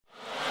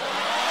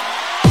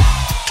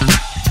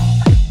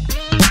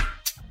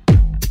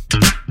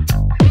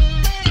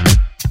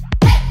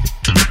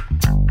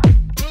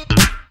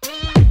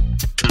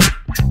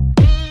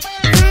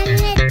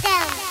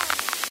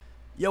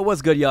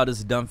What's good, y'all? This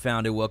is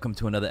Dumbfounded. Welcome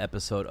to another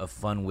episode of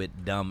Fun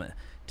with Dumb.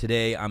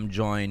 Today, I'm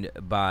joined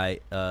by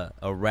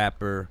a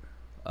rapper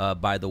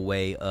by the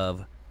way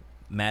of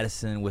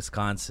Madison,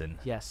 Wisconsin.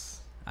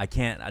 Yes. I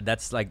can't.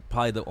 That's like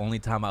probably the only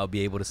time I'll be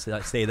able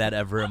to say that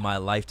ever in my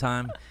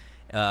lifetime.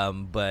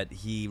 But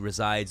he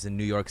resides in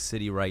New York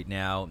City right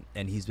now,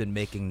 and he's been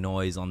making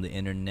noise on the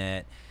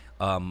internet,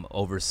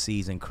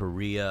 overseas in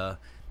Korea,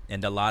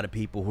 and a lot of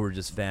people who are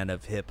just fan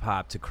of hip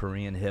hop to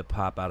Korean hip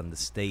hop out in the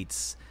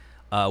States.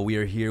 We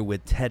are here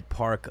with Ted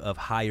Park of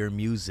Higher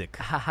Music.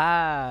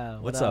 Haha.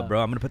 What's up,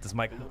 bro? I'm gonna put this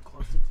mic a little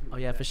closer to you. Oh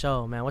yeah, for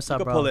sure, man. What's You up,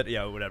 can bro? pull it,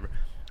 yeah, whatever.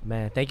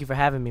 Man, thank you for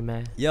having me,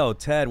 man. Yo,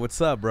 Ted,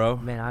 what's up, bro?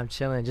 Man, I'm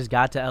chilling. Just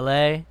got to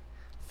LA,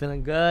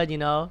 feeling good, you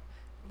know.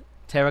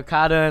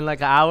 Terracotta in like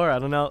an hour. I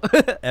don't know.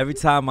 Every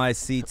time I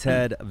see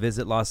Ted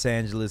visit Los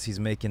Angeles, he's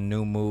making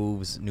new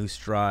moves, new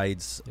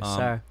strides. Yes,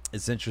 sir.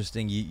 It's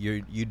interesting.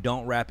 You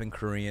don't rap in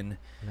Korean.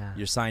 Nah.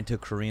 You're signed to a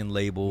Korean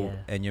label,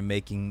 Yeah. and you're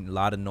making a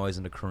lot of noise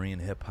in the Korean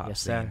hip hop Yes,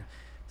 scene. sir.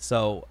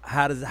 So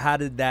how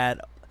did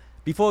that?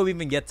 Before we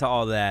even get to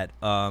all that,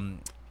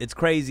 it's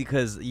crazy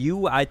because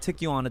I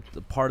took you on a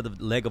part of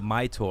the leg of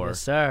my tour.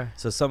 Yes, sir.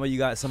 So some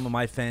of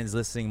my fans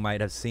listening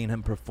might have seen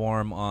him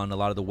perform on a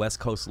lot of the West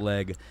Coast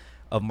leg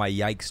of my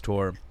Yikes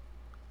tour.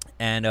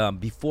 And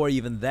before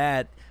even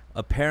that,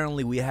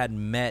 apparently we had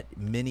met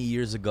many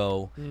years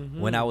ago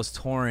when I was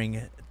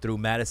touring through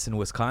Madison,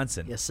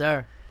 Wisconsin. Yes,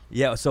 sir.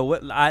 Yeah, so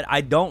what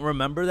I don't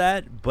remember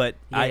that, but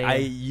Yeah.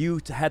 you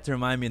had to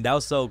remind me, and that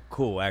was so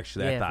cool,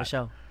 actually. I Yeah, thought. for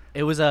sure.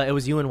 It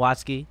was you and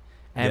Watsky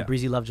and Yeah.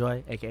 Breezy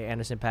Lovejoy, aka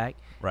Anderson .Paak.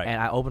 Right. And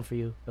I opened for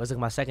you. It was like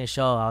my second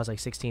show. I was like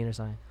 16 or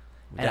something.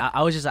 And That-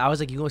 I was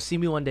like, you gonna see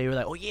me one day? You were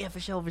like, oh yeah, for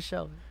sure, for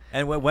sure.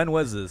 And when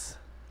was this?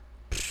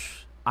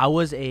 I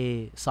was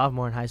a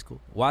sophomore in high school.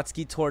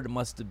 Watsky tour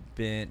must have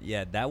been,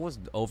 that was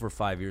over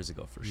 5 years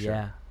ago for sure.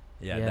 Yeah.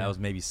 Yeah, Yeah. that was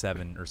maybe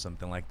 7 or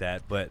something like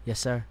that. But Yes,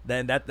 sir.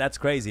 then that's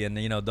crazy. And,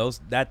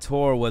 that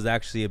tour was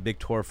actually a big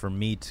tour for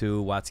me,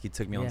 too. Watsky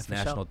took me on Yeah, this for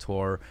national sure.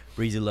 tour.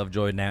 Breezy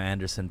Lovejoy, now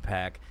Anderson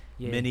 .Paak.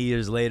 Yeah. Many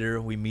years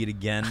later, we meet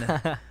again.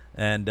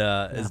 And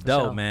it's for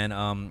dope, sure.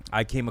 man.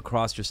 I came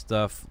across your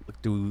stuff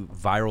through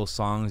viral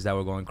songs that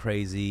were going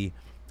crazy.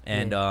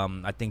 And Yeah.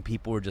 I think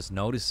people were just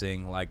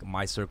noticing, like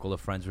my circle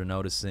of friends were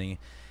noticing.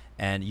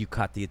 And you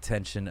caught the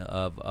attention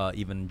of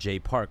even Jay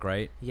Park,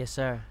 right? Yes,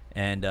 sir.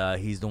 And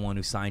he's the one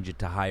who signed you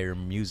to Higher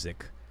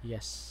Music.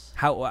 Yes.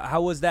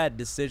 How was that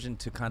decision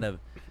to kind of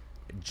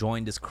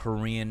join this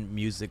Korean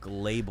music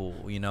label?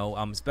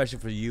 Especially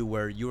for you,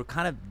 where you were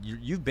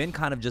you've been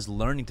kind of just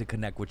learning to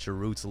connect with your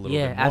roots a little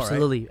bit more. Yeah,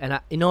 absolutely. And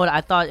you know what?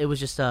 I thought it was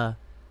just I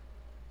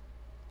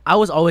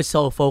was always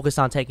so focused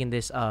on taking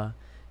this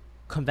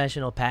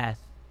conventional path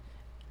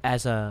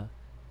as a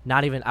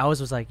not even. I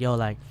was like, yo,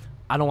 like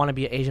I don't want to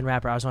be an Asian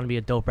rapper. I just want to be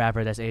a dope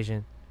rapper that's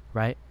Asian,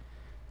 right?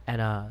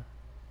 And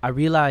I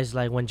realized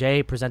like when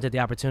Jay presented the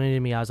opportunity to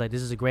me, I was like,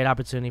 this is a great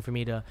opportunity for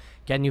me to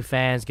get new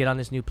fans, get on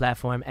this new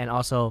platform, and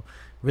also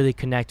really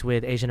connect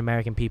with Asian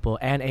American people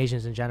and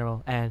Asians in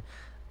general. And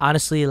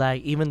honestly,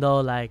 like even though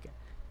like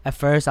at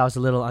first I was a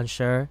little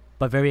unsure,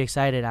 but very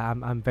excited,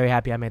 I'm very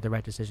happy I made the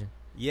right decision.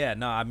 Yeah,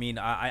 no, I mean,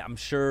 I'm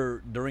sure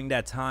during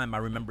that time, I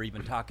remember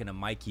even talking to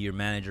Mikey, your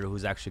manager,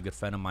 who's actually a good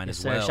friend of mine Yes,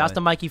 as sir. well. Shout out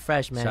to Mikey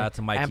Fresh, man. Shout out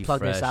to Mikey and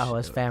Plug Fresh. Saho,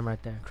 his fam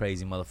right there.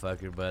 Crazy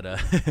motherfucker, but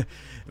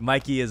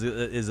Mikey is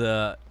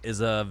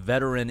a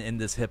veteran in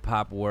this hip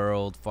hop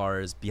world, far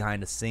as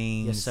behind the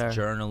scenes, Yes, sir.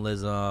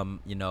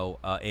 journalism,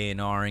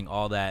 A&Ring,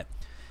 all that.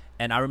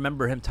 And I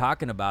remember him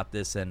talking about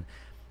this, and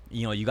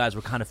you guys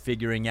were kind of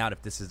figuring out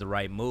if this is the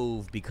right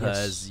move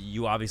because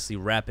you obviously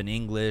rap in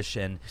English,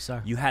 and Yes,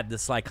 sir. you had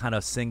this like kind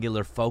of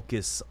singular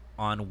focus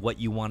on what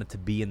you wanted to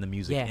be in the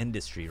music Yeah,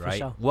 industry, for right?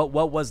 sure.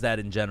 What was that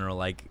in general?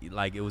 Like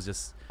it was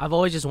just I've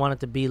always just wanted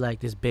to be like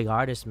this big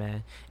artist,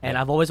 man. And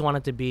Yeah. I've always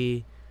wanted to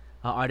be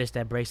an artist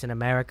that breaks in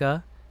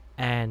America,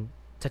 and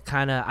to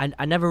kind of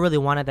I never really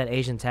wanted that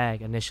Asian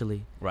tag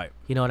initially. right.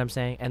 You know what I'm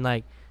saying? And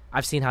like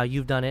I've seen how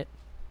you've done it.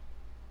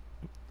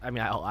 I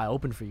mean, I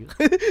opened for you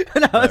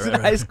when I was in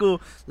high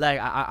school. Like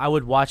I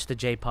would watch the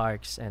Jay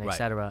Parks and Right.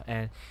 etc.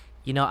 And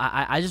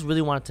I just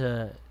really wanted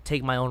to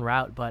take my own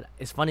route. But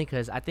it's funny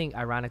because I think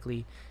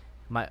ironically,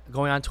 my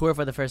going on tour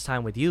for the first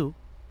time with you,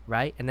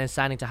 right, and then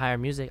signing to Higher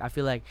Music, I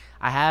feel like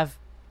I have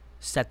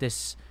set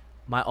this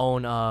my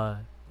own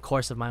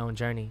course of my own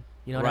journey.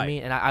 You know what I Right.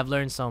 mean? And I've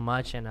learned so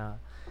much, and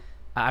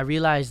I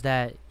realized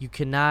that you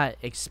cannot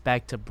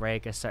expect to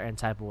break a certain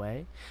type of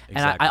way.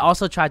 Exactly. And I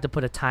also tried to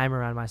put a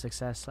timer on my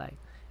success. Like,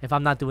 if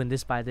I'm not doing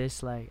this by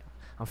this, like,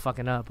 I'm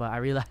fucking up. But I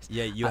realized,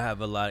 Yeah, you have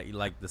a lot,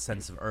 like the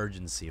sense of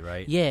urgency,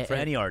 right? Yeah, for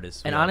and- any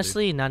artist. and we all do.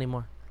 honestly, not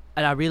anymore.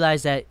 And I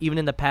realized that even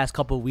in the past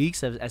couple of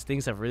weeks, as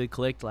things have really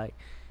clicked, like,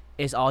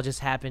 it's all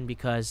just happened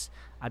because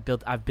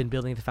I've been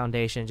building the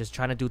foundation, just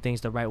trying to do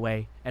things the right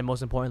way, and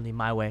most importantly,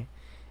 my way.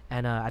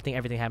 And I think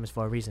everything happens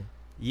for a reason.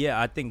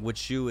 Yeah, I think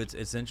with you,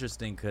 it's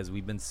interesting because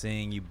we've been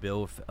seeing you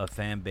build a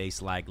fan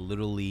base like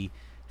literally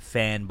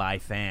fan by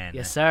fan.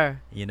 Yes, sir.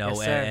 Yes,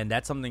 sir. and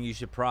that's something you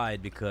should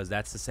pride because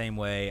that's the same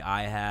way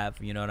I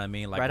have. You know what I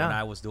mean? Like Right when on.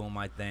 I was doing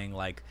my thing,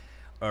 like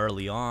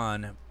early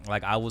on,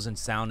 like I wasn't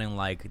sounding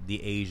like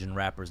the Asian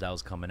rappers that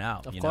was coming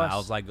out. Of you course. know, I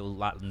was like a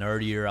lot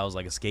nerdier. I was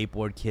like a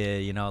skateboard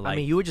kid. You know, like I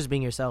mean, you were just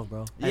being yourself,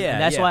 bro. Yeah,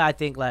 and that's yeah. why I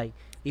think like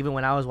even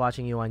when I was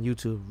watching you on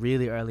YouTube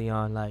really early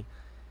on, like,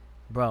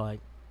 bro, like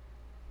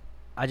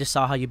I just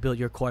saw how you built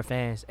your core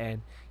fans,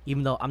 and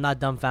even though I'm not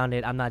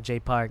dumbfounded, I'm not Jay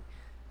Park.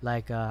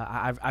 Like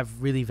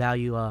I've really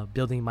value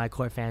building my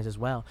core fans as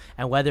well,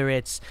 and whether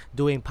it's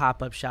doing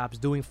pop-up shops,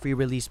 doing free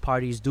release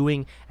parties,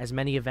 doing as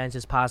many events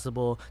as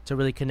possible to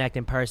really connect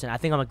in person. I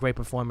think I'm a great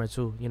performer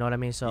too. You know what I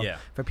mean? So Yeah.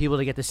 for people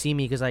to get to see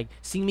me, because like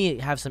see me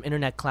have some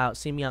internet clout,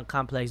 see me on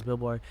Complex,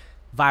 Billboard,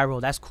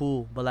 viral, that's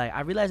cool. But like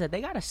I realize that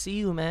they gotta see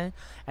you, man.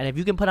 And if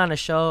you can put on a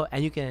show,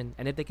 and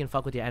if they can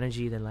fuck with your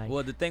energy, then like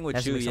Well, the thing with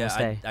that's you, what makes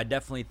someone stay. I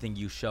definitely think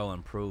you show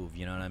and prove.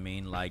 You know what I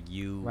mean? Like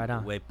you, Right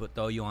on.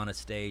 throw you on a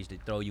stage, they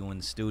throw you in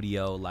the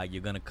studio. Like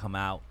you're gonna come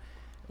out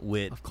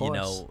with Of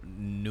course.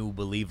 new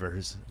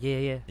believers.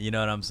 yeah. You know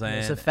what I'm saying?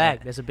 It's a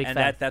fact. That's a big and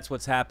fact. that's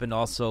what's happened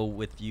also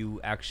with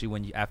you.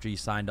 Actually, after you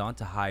signed on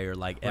to Hire,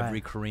 like every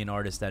Right. Korean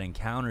artist that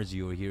encounters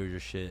you or hears your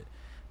shit,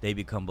 they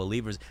become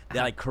believers.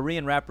 They're like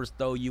Korean rappers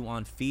throw you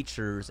on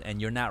features, and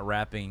you're not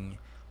rapping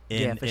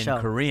in for sure.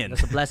 Korean.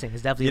 That's a blessing.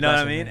 It's definitely You a know what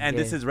I blessing, mean? man. And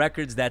Yeah, this yeah. is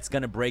records that's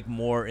gonna break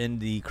more in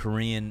the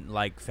Korean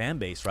like fan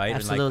base, right? And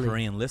Absolutely. like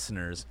Korean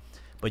listeners.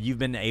 But you've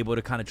been able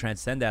to kind of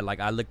transcend that. Like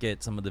I look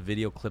at some of the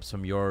video clips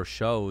from your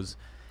shows,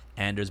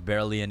 and there's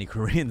barely any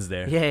Koreans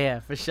there.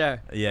 Yeah, for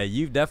sure. Yeah,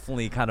 you've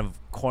definitely kind of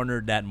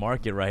cornered that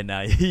market right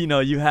now. You know,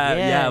 you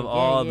have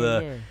all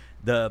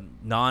the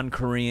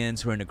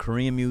non-Koreans who are into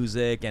Korean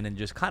music, and then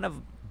just kind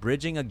of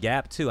bridging a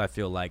gap too. I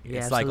feel like Yeah,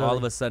 it's like all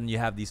of absolutely. a sudden you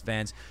have these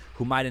fans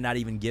who might have not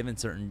even given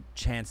certain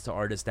chance to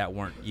artists that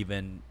weren't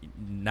even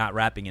not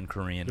rapping in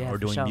Korean Yeah, or for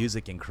doing sure.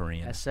 music in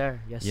Korean. Yes, sir.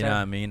 Yes, You sir. know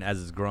what I mean?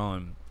 As it's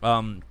growing.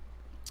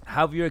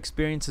 How have your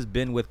experiences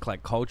been with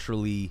like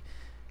culturally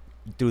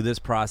through this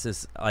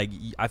process? Like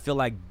I feel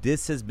like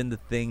this has been the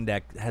thing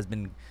that has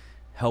been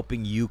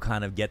helping you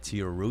kind of get to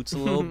your roots a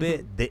little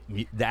bit, the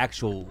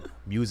actual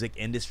music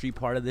industry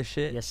part of this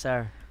shit. Yes,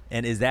 sir.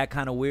 And is that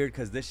kind of weird?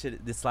 Because this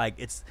shit, it's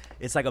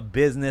like a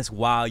business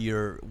while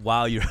you're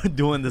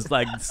doing this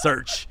like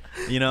search,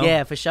 you know?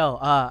 Yeah, for sure.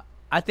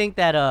 I think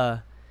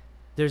that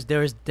there's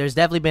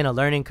definitely been a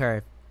learning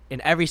curve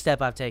in every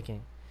step I've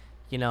taken.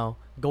 You know,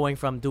 going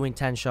from doing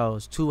 10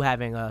 shows to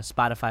having a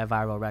Spotify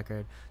viral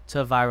record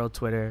to viral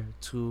Twitter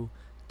to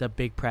the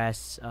big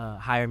press,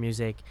 Higher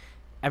Music.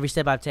 Every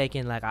step I've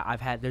taken, like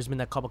there's been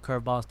a couple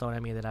curveballs thrown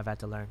at me that I've had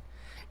to learn,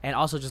 and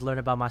also just learn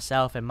about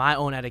myself and my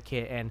own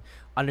etiquette and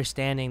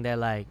understanding that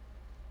like,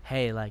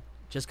 hey, like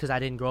just because I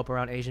didn't grow up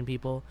around Asian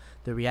people,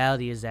 the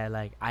reality is that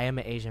like I am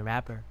an Asian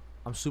rapper.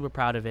 I'm super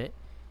proud of it.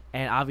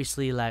 And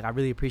obviously, like, I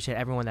really appreciate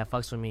everyone that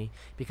fucks with me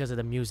because of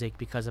the music,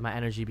 because of my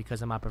energy,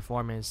 because of my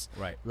performance.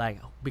 Right. Like,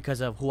 because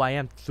of who I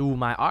am through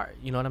my art.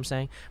 You know what I'm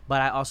saying?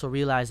 But I also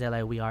realize that,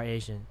 like, we are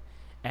Asian.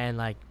 And,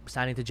 like,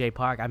 signing to Jay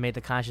Park, I made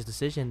the conscious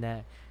decision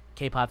that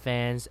K-pop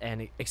fans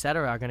and et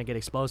cetera are going to get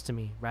exposed to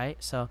me, right?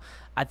 So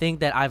I think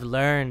that I've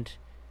learned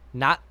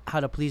not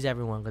how to please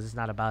everyone, because it's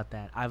not about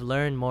that. I've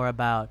learned more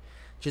about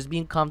just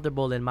being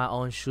comfortable in my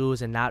own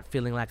shoes and not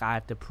feeling like I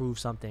have to prove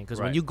something. Because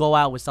when Right. you go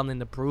out with something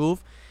to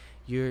prove,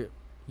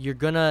 you're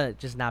gonna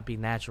just not be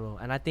natural.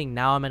 And I think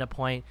now I'm at a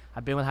point,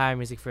 I've been with Higher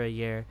Music for a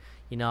year.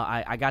 You know,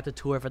 I got to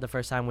tour for the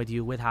first time with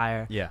you, with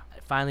Higher. Yeah.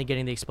 Finally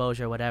getting the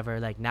exposure, whatever.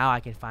 Like, now I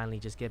can finally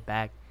just get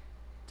back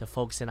to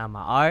focusing on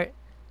my art,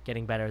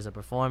 getting better as a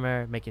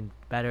performer, making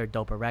better,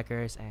 doper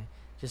records, and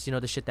just, you know,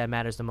 the shit that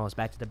matters the most,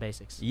 back to the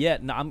basics. Yeah.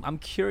 No, I'm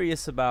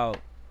curious about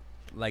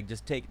like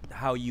just take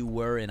how you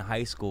were in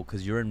high school,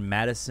 because you're in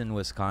Madison,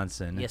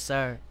 Wisconsin. Yes,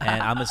 sir.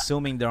 And I'm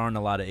assuming there aren't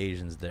a lot of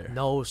Asians there.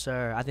 No,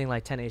 sir. I think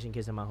like 10 Asian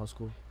kids in my whole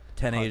school.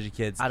 10 Asian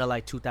kids. Out of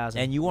like 2,000.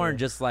 And you weren't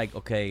Yeah. just like,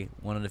 okay,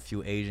 one of the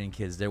few Asian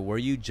kids there. Were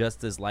you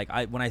just as like,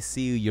 when I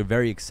see you, you're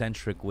very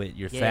eccentric with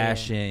your Yeah.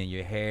 fashion,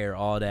 your hair,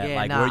 all that. Yeah,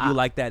 like, nah, were you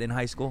I- like that in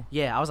high school?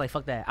 Yeah, I was like,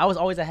 fuck that. I was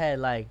always ahead,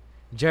 like,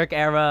 jerk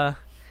era,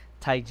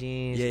 tight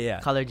jeans, Yeah.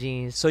 color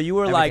jeans. So you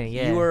were Everything,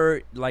 yeah. you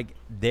were like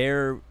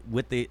there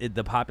with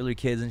the popular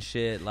kids and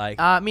shit. Like,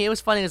 I mean, it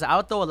was funny because I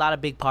would throw a lot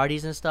of big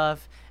parties and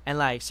stuff, and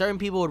like certain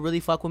people would really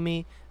fuck with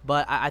me.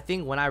 But I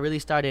think when I really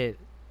started,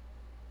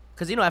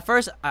 because you know, at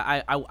first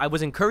I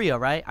was in Korea,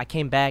 right? I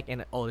came back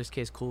and oh, this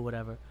kid's cool,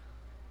 whatever.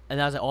 And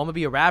I was like, oh, I'm gonna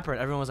be a rapper,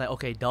 and everyone was like,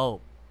 okay,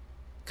 dope,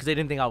 because they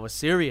didn't think I was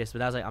serious.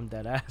 But I was like, I'm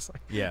dead ass.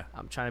 Like, yeah.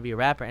 I'm trying to be a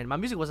rapper, and my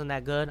music wasn't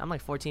that good. I'm like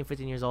 14,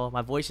 15 years old.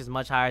 My voice is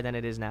much higher than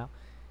it is now,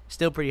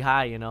 still pretty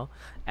high, you know.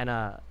 And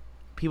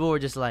people were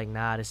just like,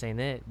 nah, this ain't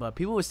it. But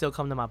people would still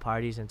come to my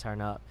parties and turn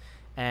up,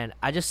 and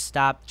I just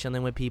stopped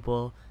chilling with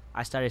people.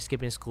 I started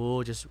skipping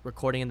school, just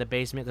recording in the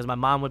basement, because my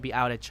mom would be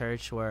out at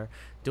church or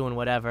doing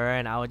whatever,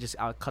 and I would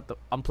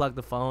unplug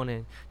the phone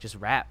and just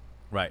rap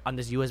Right. on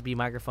this USB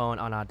microphone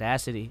on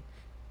Audacity,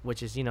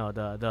 which is, you know,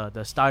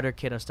 the starter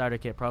kit of starter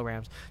kit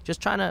programs. Just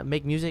trying to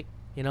make music,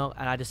 you know,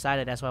 and I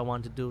decided that's what I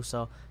wanted to do.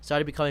 So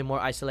started becoming more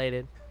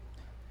isolated.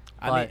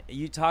 I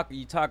mean,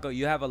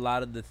 you have a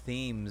lot of the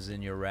themes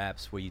in your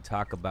raps where you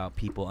talk about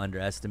people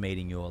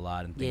underestimating you a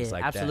lot and things Yeah,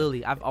 like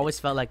absolutely. I've always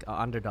felt like an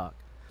underdog.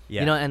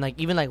 Yeah. You know, and like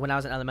even like when I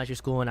was in elementary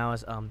school and I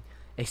was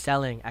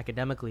excelling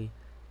academically,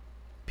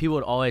 people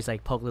would always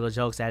like poke little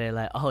jokes at it,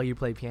 like, oh, you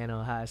play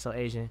piano, hi, so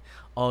Asian.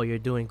 Oh, you're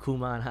doing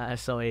Kumon, hi,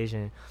 so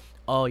Asian.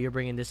 Oh, you're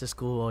bringing this to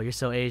school, oh, you're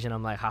so Asian.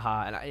 I'm like,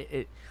 haha,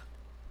 and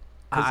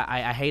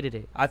I hated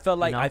it. I felt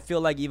like you know? I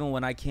feel like even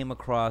when I came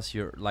across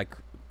your like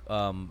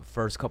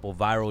first couple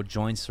viral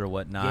joints or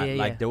whatnot,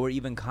 like there were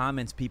even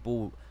comments,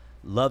 people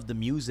loved the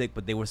music,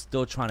 but they were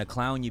still trying to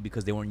clown you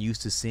because they weren't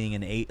used to seeing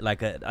an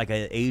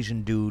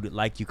Asian dude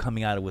like you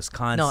coming out of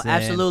Wisconsin. No,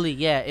 absolutely,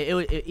 yeah.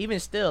 It even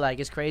still, like,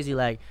 it's crazy.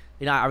 Like,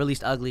 you know, I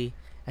released Ugly,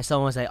 and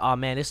someone was like, "Oh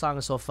man, this song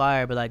is so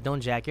fire," but like,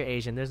 don't jack, you're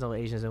Asian. There's no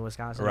Asians in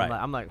Wisconsin. Right.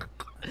 I'm like,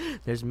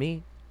 there's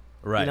me.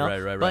 Right, you know?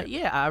 right. But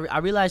yeah, I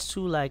realized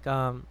too, like,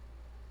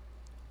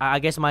 I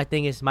guess my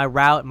thing is my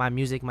route, my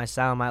music, my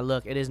sound, my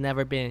look. It has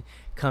never been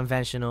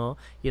conventional.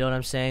 You know what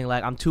I'm saying?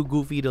 Like, I'm too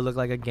goofy to look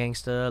like a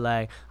gangster.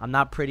 Like, I'm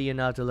not pretty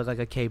enough to look like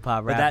a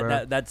K-pop rapper.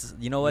 But that's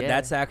you know what? Yeah.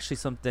 That's actually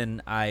something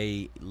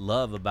I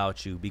love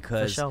about you,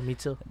 because For sure, me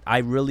too. I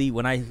really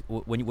when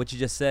what you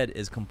just said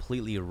is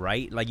completely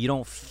right. Like, you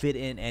don't fit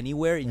in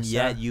anywhere, and Yes,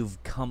 yet sir. you've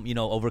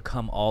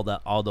overcome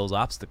all those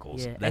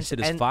obstacles. Yeah, That shit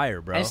is fire,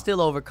 bro. And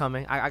still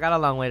overcoming. I got a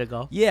long way to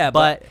go. Yeah,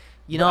 but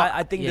you know,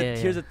 I think that yeah,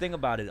 here's the thing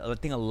about it. I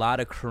think a lot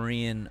of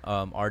Korean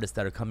artists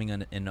that are coming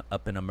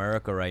up in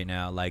America right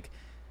now, like,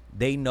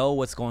 they know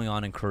what's going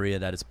on in Korea,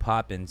 that is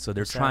popping, so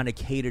they're Yes, sir. trying to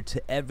cater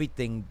to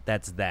everything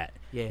that's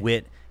Yeah.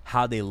 with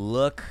how they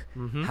look,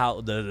 Mhm.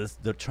 how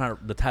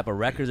the type of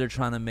records they're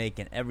trying to make,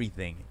 and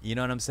everything. You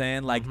know what I'm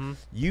saying? Like, Mhm.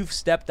 you've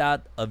stepped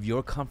out of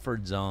your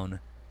comfort zone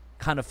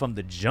kind of from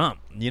the jump.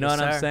 You know Yes,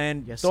 what I'm sir.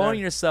 saying? Yes, Throwing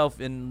sir. yourself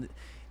in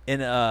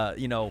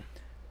you know,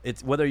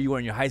 it's whether you were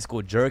in your high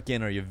school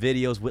jerkin or your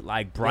videos with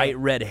like bright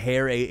red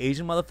hair,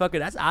 Asian motherfucker,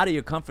 that's out of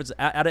your comfort zone,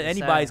 out of Yes,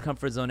 anybody's sir.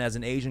 comfort zone as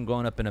an Asian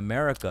growing up in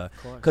America.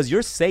 course. Because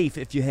you're safe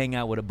if you hang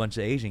out with a bunch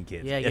of Asian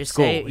kids. Yeah, you're It's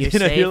cool. safe. You're You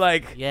know, safe. you're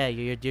like, yeah,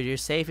 you're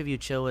safe if you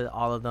chill with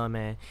all of them,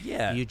 and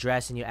yeah. you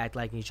dress and you act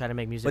like, and you try to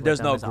make music. But with there's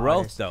them no as an growth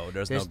artist. though.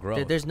 There's no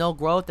growth. There's no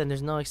growth and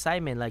there's no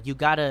excitement. Like, you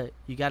gotta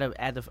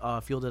add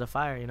the fuel to the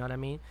fire. You know what I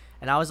mean?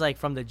 And I was like,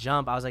 from the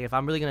jump, I was like, if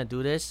I'm really gonna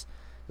do this,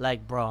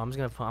 like, bro, I'm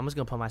just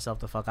gonna put myself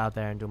the fuck out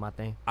there and do my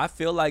thing. I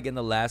feel like in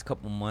the last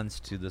couple months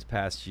to this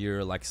past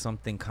year, like,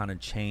 something kind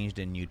of changed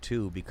in you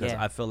too, because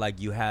Yeah. I feel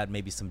like you had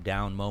maybe some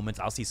down moments.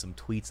 I'll see some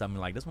tweets. I'm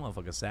like, this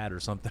motherfucker's sad or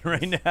something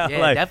right now. Yeah,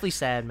 like, definitely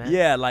sad, man.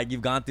 yeah, like,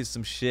 you've gone through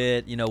some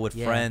shit, you know, with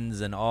Yeah.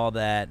 friends and all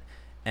that.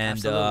 And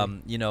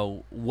Absolutely. you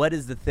know, what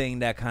is the thing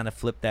that kind of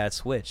flipped that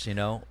switch? You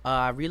know,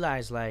 I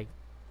realized, like,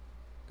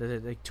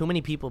 too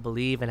many people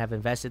believe and have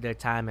invested their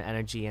time and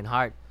energy and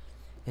heart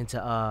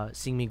into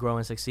seeing me grow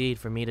and succeed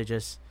for me to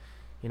just,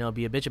 you know,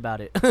 be a bitch about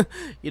it.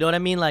 You know what I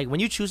mean? Like, when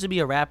you choose to be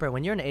a rapper,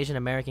 when you're an Asian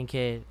American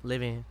kid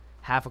living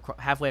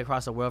halfway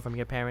across the world from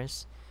your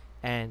parents,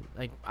 and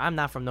like, I'm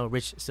not from no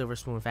rich silver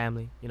spoon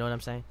family. You know what I'm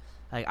saying?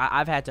 Like,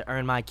 I've had to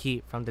earn my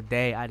keep from the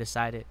day I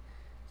decided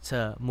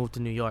to move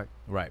to New York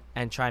right?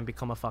 and try and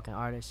become a fucking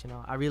artist. You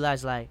know, I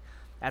realized, like,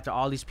 after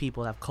all these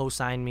people have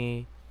co-signed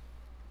me,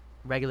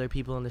 regular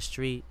people in the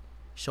street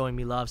showing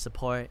me love,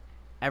 support,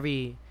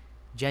 every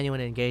genuine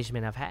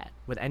engagement I've had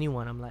with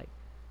anyone, I'm like,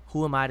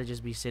 who am I to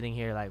just be sitting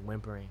here like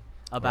whimpering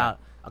about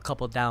a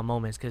couple down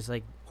moments? Because,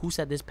 like, who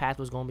said this path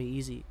was gonna be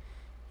easy?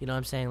 You know what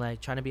I'm saying?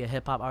 Like, trying to be a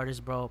hip-hop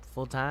artist, bro,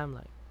 full time,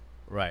 like,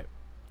 Right.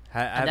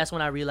 and that's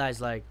when I realized,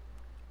 like,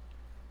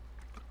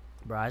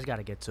 bro, I just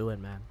gotta get to it,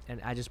 man.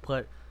 And I just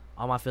put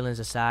all my feelings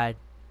aside,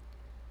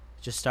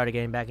 just started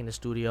getting back in the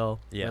studio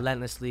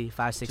relentlessly,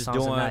 5-6 just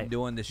songs a night.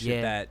 doing the shit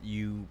Yeah. that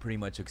you pretty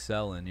much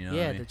excel in. You know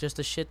Yeah, what I mean? just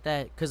the shit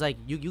that, cause like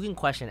you can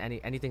question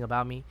anything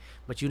about me,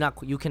 but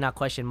you cannot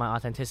question my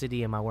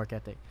authenticity and my work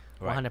ethic,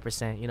 Right.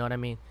 100%. You know what I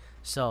mean?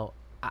 So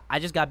I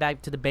just got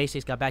back to the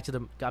basics, got back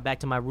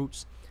to my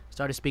roots,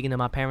 started speaking to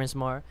my parents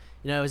more.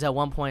 You know, it was at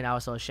one point I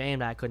was so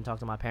ashamed that I couldn't talk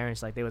to my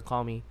parents. Like, they would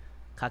call me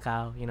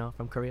Kakao, you know,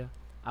 from Korea.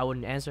 I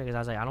wouldn't answer because I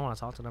was like, I don't want to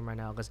talk to them right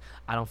now because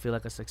I don't feel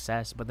like a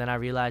success. But then I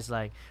realized,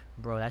 like,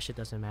 bro, that shit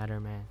doesn't matter,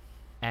 man.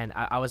 And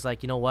I was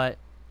like, you know what?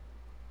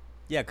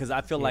 Yeah, because I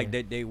feel like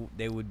Yeah.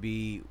 they would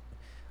be.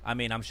 I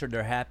mean, I'm sure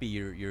they're happy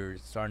you're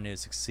starting to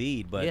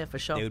succeed, but Yeah, for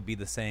sure. they would be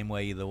the same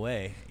way either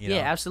way. You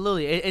Yeah, know?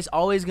 absolutely. It's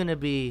always gonna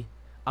be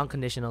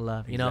unconditional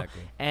love, you know.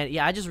 Exactly. And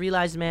yeah, I just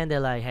realized, man, that,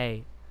 like,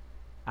 hey,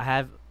 I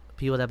have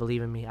people that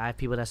believe in me. I have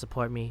people that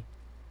support me.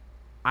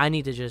 I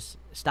need to just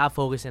stop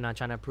focusing on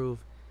trying to prove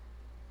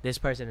this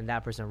person and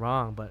that person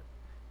wrong, but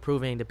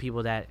proving the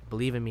people that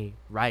believe in me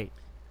right.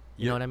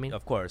 You know what I mean?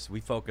 Of course, we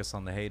focus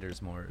on the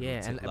haters more.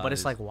 Yeah, a lot but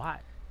it's is- like,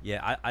 why?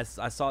 yeah, I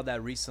saw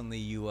that recently.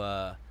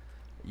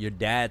 Your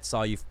dad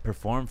saw you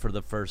perform for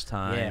the first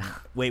time. Yeah.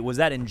 Wait, was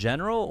that in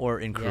general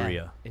or in Yeah,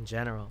 Korea? in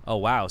general. Oh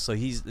wow, so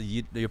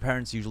your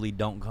parents usually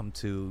don't come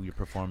to your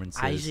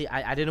performances.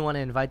 I didn't want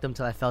to invite them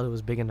till I felt it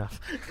was big enough.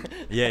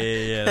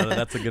 yeah.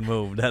 That's a good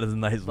move. That is a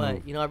nice move.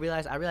 But you know, I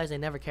realized they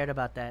never cared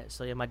about that.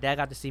 So yeah, my dad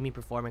got to see me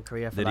perform in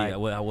Korea for Did like.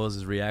 he? How was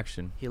his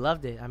reaction? He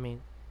loved it. I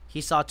mean, he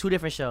saw 2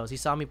 different shows. He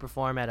saw me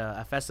perform at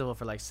a festival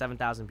for like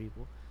 7,000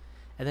 people,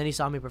 and then he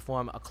saw me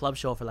perform a club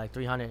show for like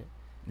 300.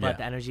 but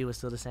the energy was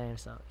still the same.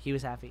 So he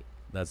was happy.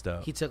 That's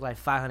dope. He took like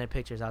 500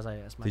 pictures. I was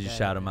like, that's my Did you dad,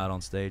 shout him man. out on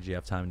stage? You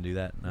have time to do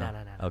that? No.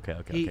 Okay,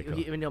 cool.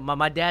 You know,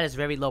 my dad is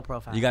very low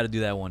profile. You got to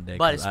do that one day.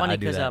 But it's funny I do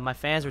because that. my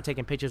fans were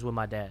taking pictures with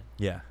my dad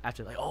Yeah.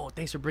 after, like, oh,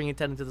 thanks for bringing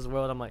Ted into this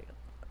world. I'm like,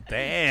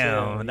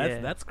 Damn, Chill,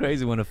 yeah. that's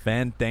crazy when a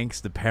fan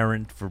thanks the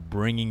parent for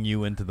bringing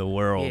you into the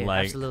world. yeah,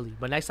 like, absolutely.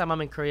 But next time I'm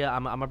in Korea,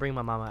 I'm gonna bring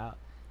my mama out.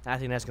 And I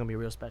think that's gonna be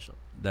real special.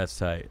 that's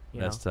tight. you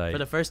That's know? tight. For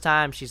the first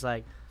time, she's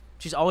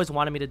always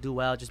wanted me to do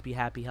well, just be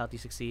happy, healthy,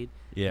 succeed.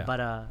 Yeah.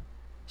 But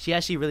she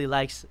actually really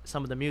likes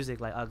some of the music,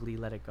 like Ugly,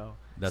 Let It Go.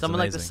 That's some of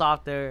like the amazing.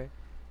 softer.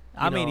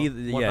 I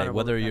mean, more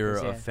whether you're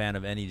records, a fan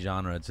of any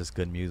genre, it's just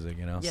good music,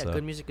 you know. Yeah, so,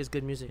 good music is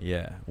good music.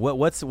 Yeah. What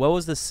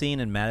was the scene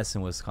in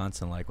Madison,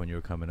 Wisconsin like when you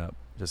were coming up?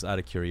 Just out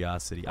of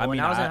curiosity. When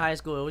I was in high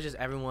school, it was just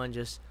everyone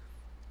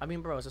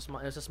bro,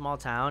 it's a small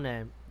town,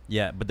 and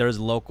yeah, but there's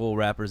local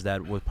rappers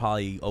that were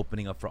probably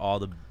opening up for all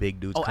the big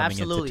dudes coming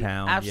absolutely, into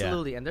town.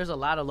 absolutely. And there's a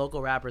lot of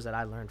local rappers that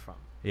I learned from,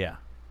 Yeah.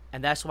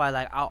 and that's why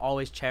like I'll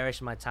always cherish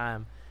my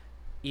time,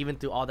 even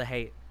through all the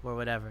hate or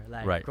whatever.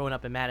 Like Right. growing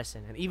up in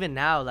Madison, and even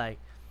now, like,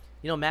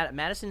 you know,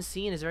 Madison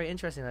scene is very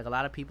interesting. Like a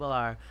lot of people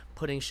are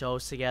putting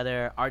shows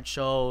together, art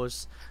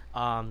shows.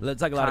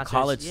 It's like a lot of concerts.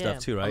 college Yeah, stuff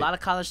too, right? A lot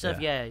of college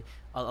stuff, Yeah. yeah.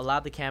 A lot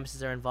of the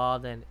campuses are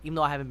involved, and even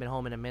though I haven't been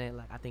home in a minute,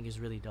 like I think it's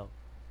really dope.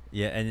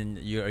 Yeah, and then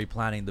are you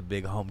planning the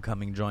big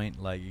homecoming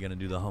joint? Like you're gonna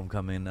do the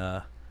homecoming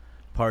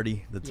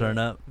party, the turn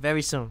Yeah, up?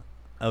 very soon.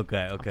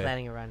 Okay. I'm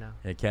planning it right now.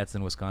 Yeah, cats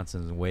in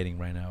Wisconsin is waiting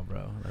right now,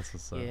 bro. That's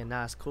what's up. Yeah,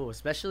 nah, it's cool.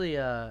 Especially,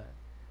 I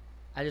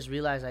just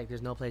realized like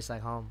there's no place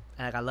like home.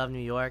 And like I love New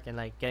York and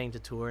like getting to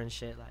tour and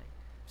shit. Like,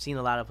 I've seen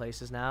a lot of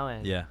places now,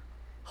 and Yeah.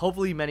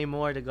 hopefully many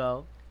more to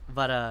go.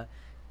 But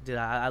dude,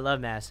 I love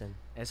Madison.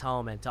 It's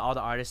home, and to all the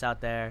artists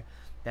out there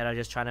that are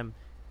just trying to,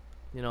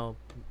 you know,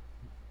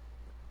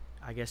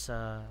 I guess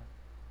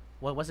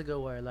what's a good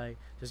word, like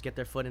just get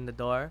their foot in the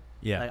door.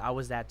 Yeah. Like I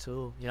was that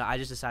too. You know, I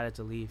just decided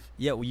to leave.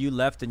 Yeah, well, you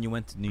left and you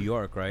went to New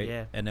York, right?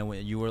 Yeah. And then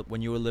when you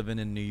were living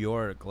in New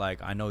York,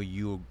 like I know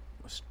you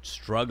were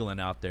struggling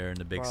out there in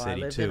the big Bro,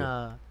 city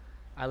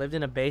I lived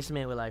in a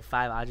basement with like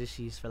 5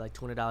 ajishis for like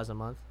 $200 a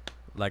month.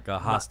 like a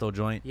hostel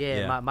joint.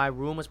 Yeah, my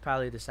room was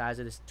probably the size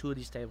of two of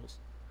these tables.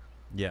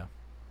 Yeah.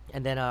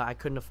 And then I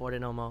couldn't afford it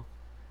no more.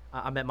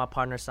 I met my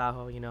partner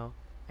Saho, you know,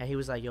 and he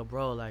was like, "Yo,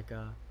 bro, like."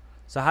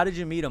 So how did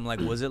you meet him? Like,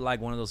 was it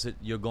like one of those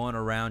you're going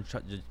around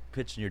just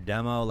pitching your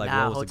demo? Like,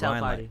 nah, what was the hotel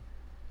grind party. like?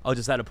 Oh,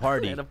 just at a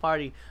party. At a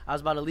party, I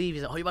was about to leave.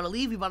 He's like, "Oh, you about to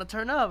leave? You about to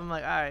turn up?" I'm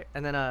like, "All right."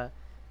 And then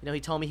you know, he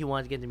told me he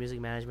wanted to get into music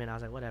management. I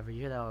was like, "Whatever."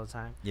 You hear that all the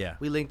time. Yeah.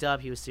 We linked up.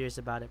 He was serious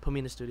about it. Put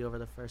me in the studio for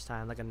the first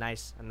time, like a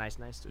nice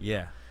studio.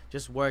 Yeah.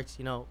 Just worked,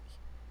 you know.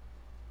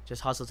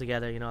 Just hustled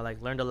together, you know,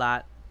 like learned a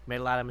lot, made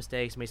a lot of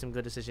mistakes, made some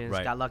good decisions,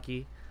 Right. got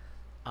lucky.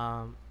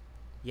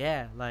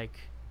 Yeah, like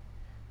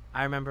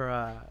I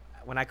remember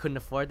when I couldn't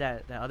afford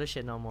that other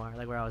shit no more,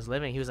 like where I was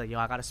living, he was like, "Yo,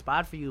 I got a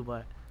spot for you,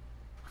 but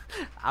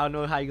I don't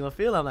know how you gonna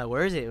feel." I'm like,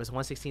 "Where is it?" It was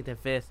 116th and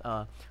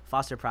 5th,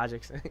 Foster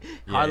Projects,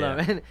 Harlem,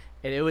 yeah.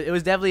 and it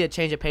was definitely a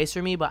change of pace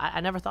for me. But I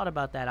never thought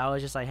about that. I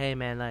was just like, "Hey,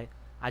 man, like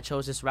I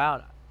chose this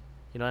route.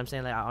 You know what I'm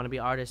saying? Like I want to be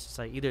an artist. It's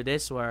like either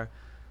this or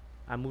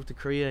I move to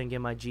Korea and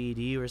get my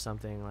GED or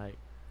something." Like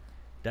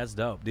That's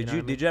dope. Did know you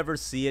what I mean? did you ever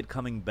see it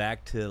coming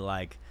back to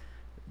like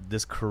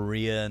this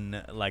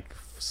Korean like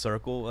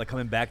circle, like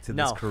coming back to this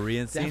No,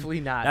 Korean scene?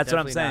 definitely not. That's what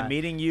I'm definitely saying. not.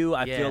 Meeting you,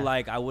 I feel Yeah.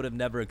 like I would have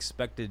never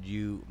expected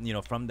you, you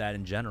know, from that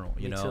in general.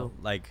 You Me know, too.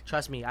 like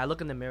Trust me, I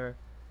look in the mirror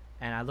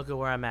and I look at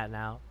where I'm at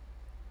now,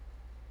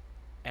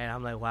 and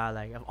I'm like, wow,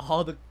 like of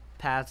all the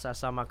paths I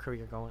saw my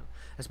career going,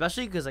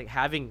 especially because like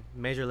having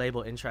major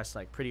label interests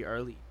like pretty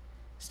early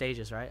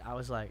stages, right? I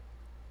was like,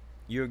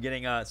 you were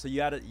getting so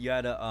you had a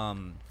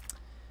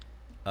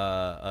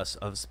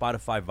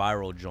Spotify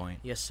viral joint,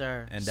 yes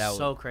sir, And that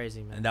so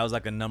crazy, man. and that was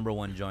like a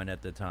 #1 joint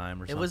at the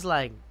time, or It something. was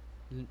like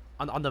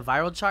on the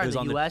viral chart It in was the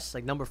on the- US,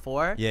 like number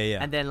 4. Yeah,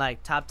 yeah. And then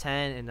like top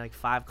 10 in like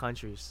 5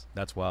 countries.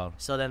 That's wild.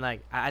 So then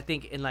like I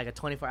think in like a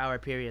 24-hour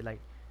period, like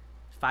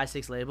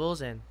 5-6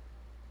 labels, and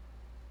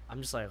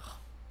I'm just like,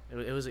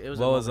 it was. What a was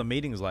moment. the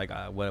meetings like?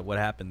 What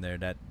happened there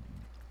that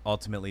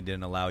ultimately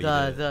didn't allow you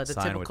the to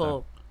sign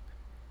typical,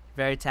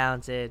 very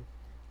talented,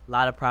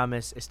 lot of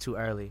promise. It's too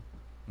early,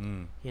 with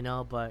them? you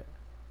know. But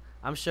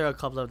I'm sure a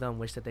couple of them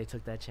wish that they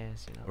took that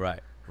chance, you know. Right.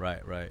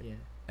 Yeah.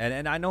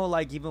 And I know,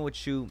 like, even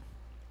with you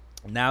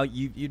now,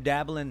 you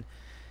dabbling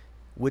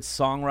with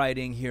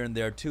songwriting here and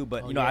there too,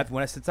 but Oh, you know,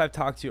 yeah. since I've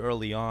talked to you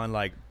early on,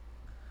 like,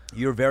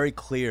 you're very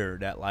clear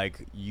that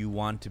like you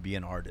want to be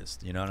an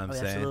artist, you know what I'm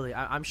saying? Absolutely.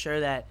 I'm sure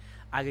that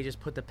I could just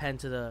put the pen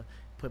to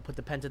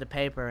the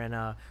paper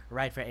and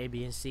write for A,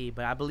 B, and C.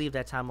 But I believe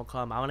that time will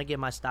come. I want to get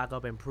my stock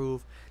up and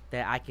prove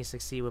that I can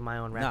succeed with my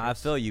own records. No, I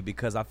feel you,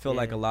 because I feel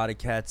like Yeah. a lot of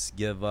cats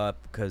give up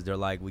because they're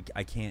like,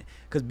 I can't,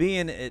 because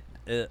being a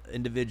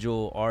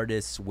individual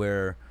artists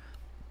where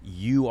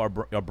you are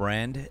a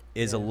brand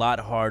is a Yeah. lot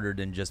harder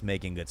than just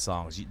making good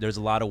songs. There's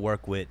a lot of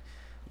work with,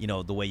 you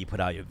know, the way you put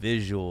out your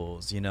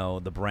visuals, you know,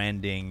 the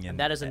branding, And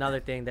that is another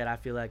thing that I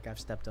feel like I've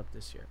stepped up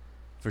this year.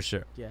 for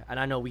sure. Yeah, and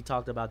I know we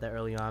talked about that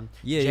early on.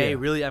 Yeah, Jay yeah.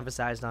 really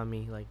emphasized on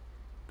me, like,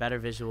 better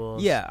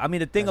visuals. Yeah, I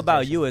mean the thing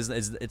about you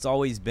presentation. is it's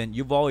always been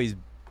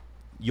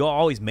you'll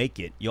always make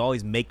it. You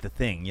always make the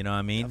thing. You know what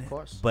I mean? Of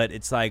course. But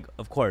it's like,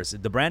 of course,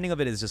 the branding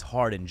of it is just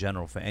hard in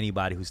general for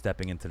anybody who's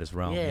stepping into this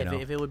realm. Yeah, you know?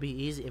 if it would be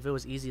easy, if it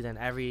was easy, then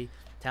every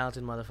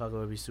talented motherfucker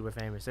would be super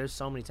famous. There's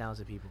so many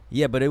talented people.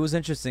 Yeah, but it was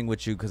interesting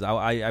with you because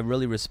I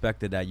really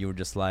respected that you were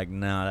just like,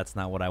 nah, that's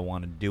not what I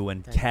want to do.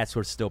 And Thank you. cats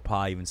were still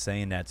probably even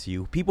saying that to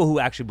you. People who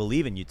actually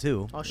believe in you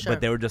too. Oh, sure.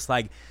 But they were just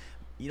like,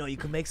 you know, you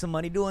can make some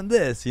money doing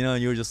this. You know,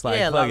 and you were just like,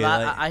 yeah, fuck it.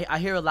 Like, I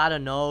hear a lot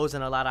of no's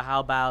and a lot of how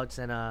abouts,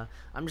 and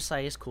I'm just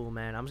like, it's cool,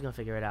 man. I'm just gonna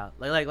figure it out.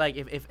 Like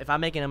if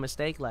I'm making a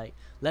mistake, like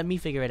let me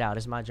figure it out.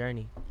 It's my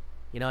journey.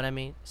 You know what I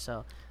mean?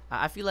 So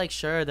I feel like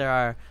sure there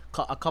are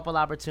a couple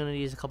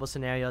opportunities, a couple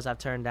scenarios I've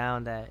turned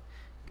down that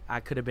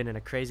I could have been in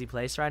a crazy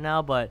place right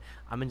now, but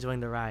I'm enjoying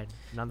the ride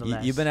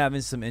nonetheless. you've been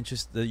having some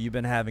interest. You've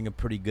been having a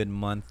pretty good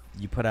month.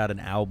 You put out an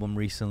album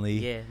recently.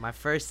 yeah, my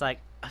first like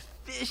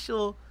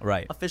official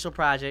Right.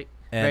 project.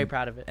 Very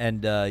proud of it.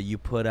 And you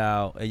put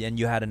out, and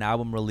you had an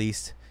album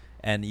released,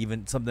 and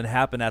even something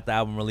happened at the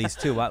album release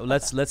too.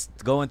 Let's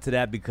go into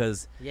that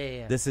because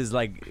Yeah. this is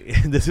like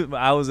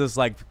I was just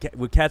like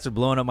with cats are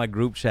blowing up my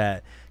group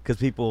chat because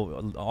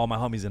people, all my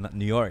homies in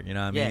New York, you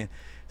know what I Yeah. mean?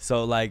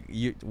 So like,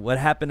 what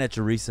happened at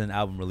your recent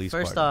album release?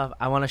 First party? off,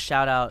 I want to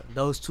shout out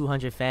those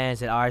 200 fans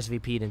that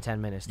RSVP'd in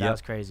 10 minutes. That Yep.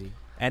 was crazy.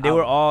 And they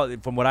were all,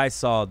 from what I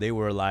saw, they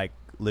were like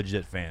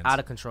legit fans. Out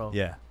of control.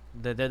 Yeah.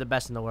 They're the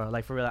best in the world.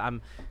 Like, for real,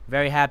 I'm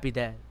very happy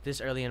that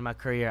this early in my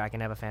career I can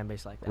have a fan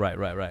base like that.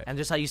 Right. And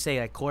just how you say,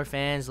 like, core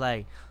fans,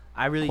 like,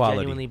 I really Quality.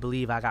 genuinely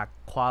believe I got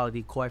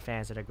quality core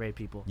fans that are great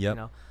people. Yep.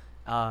 You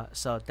know?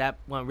 So that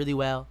went really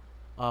well.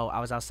 Oh, I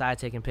was outside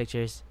taking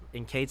pictures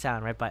in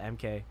K-Town right by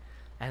MK.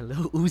 And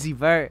Lil Uzi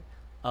Vert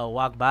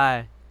walked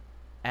by.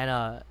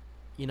 And,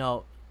 you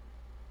know,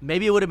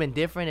 maybe it would have been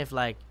different if,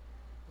 like,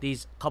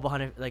 these couple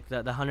hundred, like,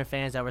 the 100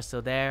 fans that were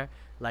still there,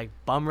 like,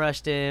 bum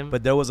rushed him.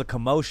 But there was a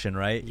commotion,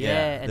 right? Yeah,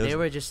 and there they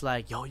was- were just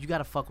like, yo, you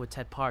gotta fuck with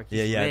Ted Park.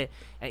 Yeah, He's yeah. lit.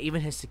 And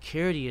even his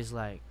security is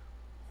like,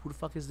 who the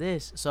fuck is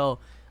this? So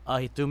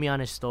he threw me on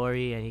his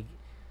story and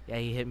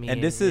he hit me.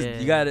 And this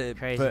is, you gotta,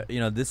 crazy. you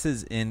know, this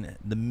is in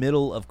the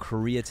middle of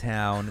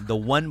Koreatown, the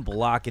one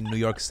block in New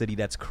York City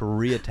that's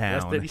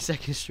Koreatown. West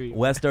 32nd Street.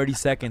 West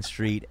 32nd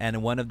Street,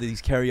 and one of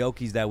these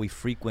karaoke's that we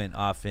frequent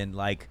often,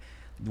 like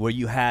where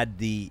you had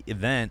the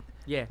event.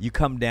 Yeah. You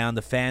come down,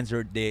 the fans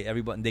are they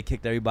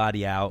kicked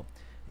everybody out.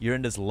 You're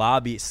in this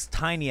lobby, it's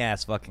tiny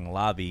ass fucking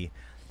lobby,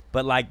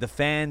 but like the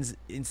fans,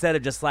 instead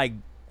of just like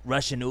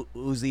rushing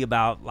Uzi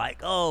about like,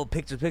 oh,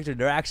 picture,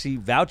 they're actually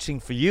vouching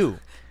for you.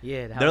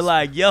 Yeah. that They're was-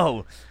 like,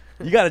 yo,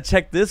 you gotta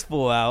check this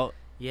fool out.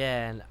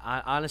 Yeah, and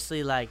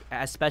honestly, like,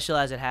 as special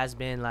as it has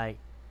been, like,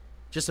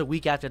 just a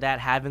week after that,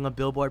 having a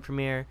Billboard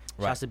premiere,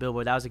 Right. shouts to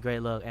Billboard, that was a great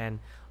look. And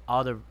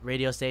all the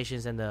radio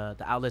stations and the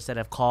outlets that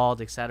have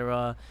called,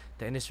 etc.,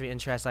 the industry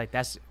interest, like,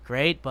 that's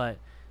great. But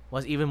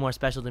what's even more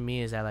special to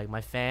me is that, like,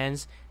 my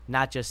fans,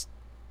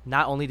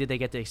 not only did they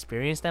get to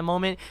experience that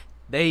moment,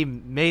 they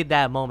made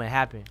that moment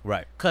happen.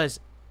 Right. Because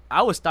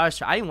I was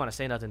starstruck. I didn't want to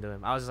say nothing to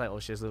him. I was just like, oh,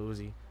 shit, it's Lil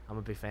Uzi. I'm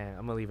a big fan.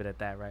 I'm going to leave it at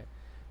that, right?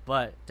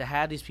 But to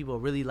have these people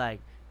really, like,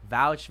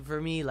 vouch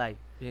for me, like,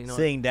 you know,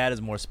 Seeing that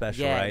is more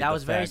special, yeah, right? that The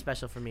was very fact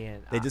special for me.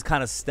 And They just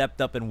kind of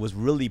stepped up and was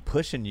really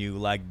pushing you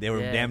like they were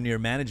Yeah. damn near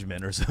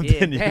management or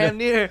something. yeah, you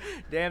know?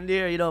 damn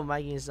near. You know,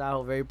 Mikey and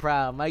Sal were very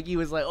proud. Mikey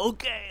was like,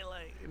 okay,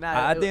 like,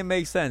 nah, I think it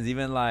makes sense.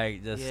 Even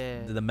like just Yeah.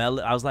 the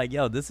melody. I was like,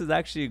 yo, this is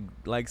actually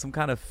like some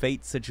kind of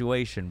fate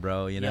situation,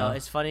 bro. You know? Yo,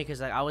 it's funny because,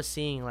 like, I was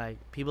seeing, like,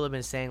 people have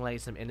been saying, like,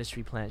 some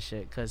industry plant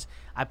shit because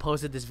I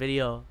posted this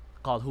video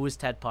called "Who is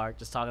Ted Park,"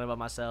 just talking about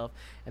myself,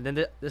 and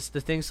then the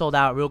thing sold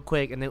out real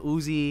quick, and then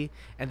Uzi,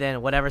 and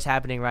then whatever's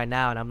happening right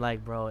now, and I'm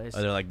like, bro, it's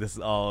They're like, this is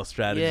all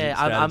strategy. yeah,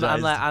 I'm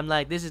strategized.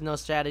 like, this is no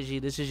strategy,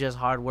 this is just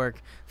hard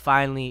work,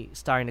 finally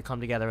starting to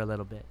come together a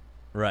little bit,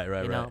 right.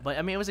 you know. But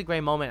I mean, it was a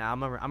great moment. I'm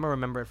gonna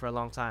remember it for a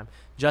long time,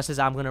 just as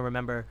I'm gonna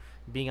remember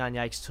being on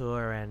Yikes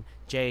tour and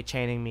Jay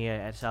chaining me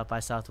at South by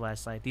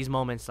Southwest. Like, these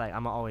moments, like,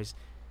 I'm always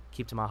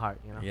keep to my heart,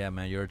 you know. Yeah,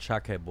 man, you're a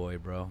Chalkhead boy,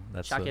 bro.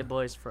 That's Chalkhead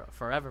boys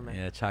forever, man.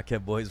 Yeah,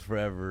 Chalkhead boys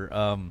forever.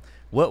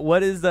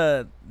 What is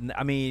the?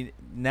 I mean,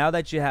 now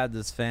that you have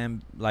this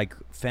fan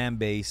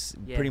base,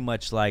 Yeah. pretty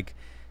much like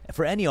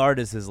for any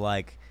artist is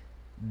like.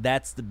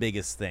 That's the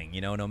biggest thing, you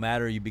know. No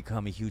matter you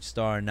become a huge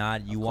star or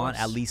not, you want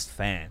at course. least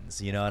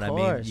fans. You know what Of I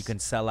mean? You course. can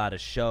sell out a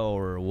show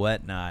or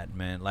whatnot,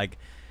 man. Like,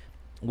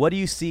 what do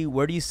you see?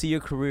 Where do you see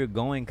your career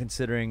going?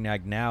 Considering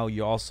like now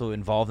you're also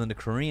involved in the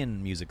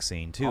Korean music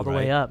scene too, All the right?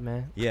 way up,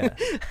 man. Yeah.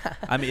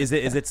 I mean, is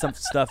it some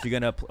stuff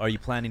are you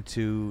planning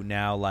to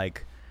now,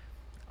 like,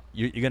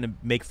 you're going to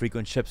make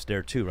frequent trips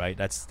there too, right?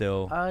 That's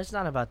still. It's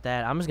not about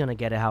that. I'm just gonna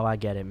get it how I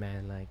get it,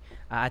 man. Like,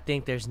 I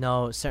think there's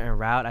no certain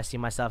route I see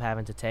myself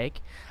having to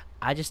take.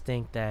 I just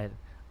think that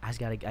I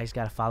just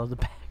gotta follow the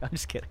pack. I'm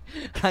just kidding.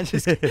 I'm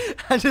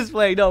just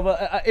playing. No,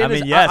 but I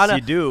mean, yes, you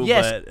do.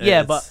 Yes, but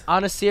yeah, it's- but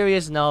on a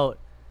serious note,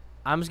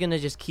 I'm just gonna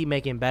just keep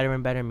making better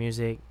and better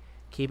music,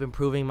 keep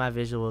improving my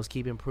visuals,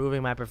 keep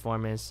improving my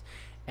performance,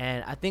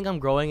 and I think I'm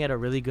growing at a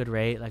really good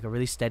rate, like a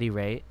really steady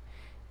rate,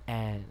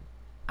 and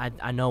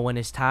I know when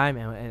it's time,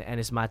 and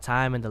it's my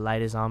time, and the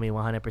light is on me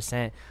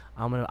 100%.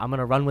 I'm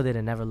gonna run with it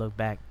and never look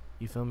back.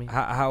 You feel me?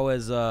 How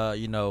has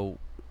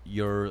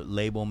your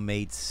label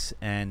mates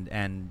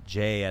and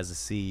Jay as a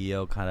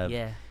CEO kind of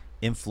Yeah.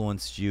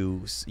 influenced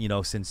you,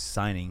 since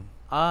signing?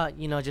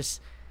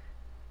 Just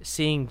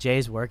seeing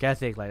Jay's work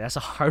ethic, like that's a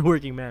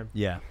hardworking man.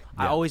 Yeah.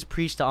 I always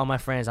preach to all my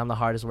friends I'm the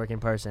hardest working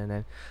person,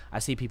 and I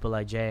see people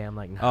like Jay, I'm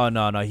like, no. Oh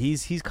no,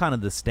 he's kind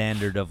of the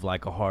standard of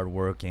like a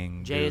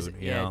hardworking Jay dude.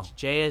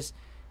 Jay is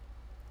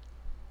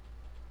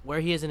where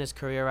he is in his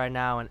career right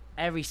now, and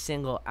every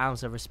single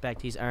ounce of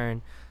respect he's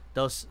earned,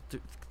 those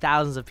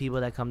thousands of people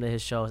that come to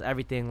his shows,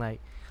 everything, like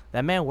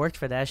that man worked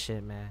for that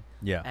shit, man.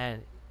 Yeah.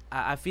 And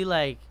I feel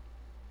like,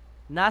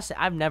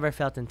 I've never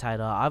felt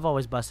entitled. I've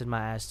always busted my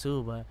ass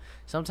too, but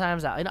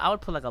sometimes I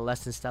would put like a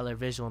less than stellar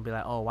visual and be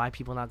like, oh, why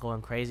people not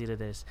going crazy to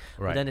this?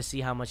 Right. But then to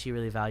see how much he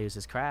really values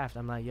his craft,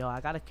 I'm like, yo,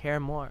 I gotta care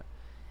more.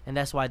 And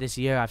that's why this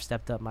year I've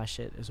stepped up my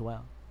shit as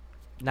well.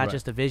 Not Right.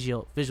 just the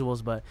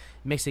visuals, but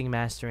mixing,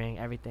 mastering,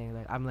 everything.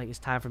 Like I'm like, it's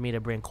time for me to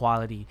bring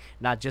quality,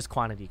 not just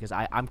quantity, because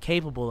I'm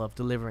capable of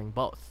delivering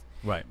both.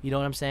 Right. You know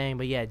what I'm saying?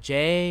 But yeah,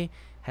 Jay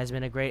has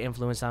been a great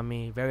influence on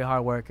me. Very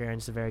hard worker and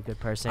just a very good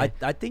person.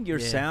 I think your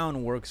Yeah.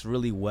 sound works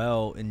really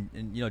well and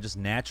just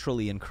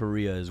naturally in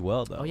Korea as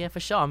well, though. Oh yeah, for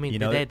sure. I mean,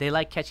 they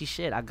like catchy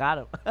shit. I got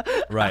him.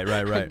 Right.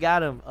 I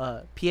got him.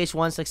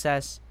 PH1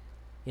 success.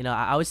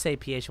 I would say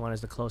PH1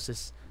 is the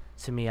closest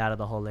to me out of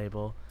the whole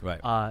label. Right.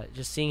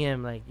 Just seeing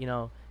him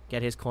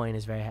get his coin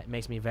is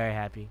makes me very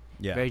happy.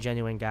 Yeah. Very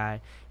genuine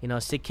guy.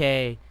 Sick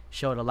K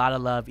showed a lot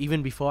of love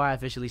even before I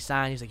officially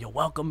signed. He's like, "Yo,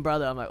 welcome,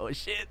 brother." I'm like, "Oh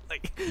shit!"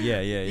 Like,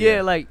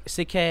 Yeah. like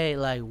Sick K,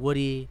 like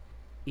Woody,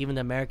 even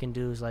the American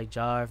dudes like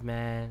Jarv,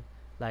 man,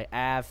 like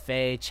Av,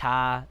 Faye,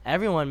 Cha,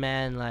 everyone,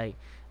 man. Like,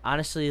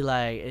 honestly,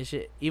 like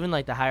even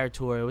like the higher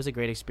tour, it was a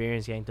great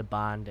experience getting to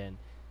bond and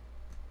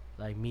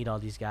like meet all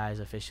these guys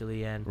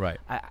officially. And Right.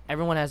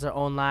 everyone has their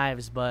own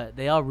lives, but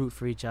they all root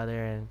for each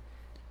other, and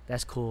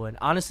that's cool. And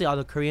honestly, all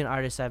the Korean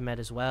artists I've met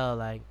as well,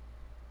 like,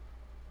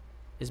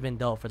 it's been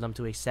dope for them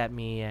to accept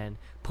me and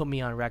put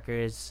me on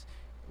records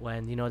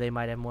when they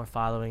might have more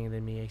following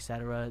than me,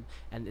 etc.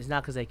 And it's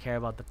not because they care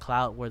about the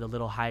clout or the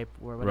little hype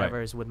or whatever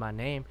Right. is with my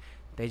name.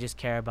 They just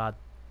care about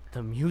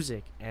the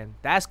music, and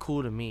that's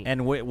cool to me.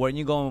 And when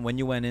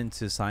you went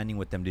into signing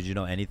with them, did you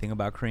know anything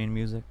about Korean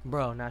music?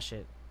 Bro, not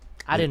shit.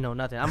 I didn't know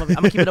nothing. I'm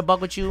gonna keep it a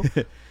buck with you.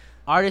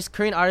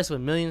 Korean artists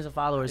with millions of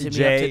followers hit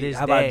me up to this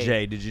how day. about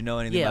Jay? Did you know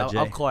anything about Jay?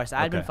 Yeah, of course.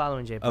 I've been Okay.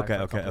 following Jay Park for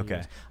a couple Okay.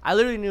 years. I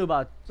literally knew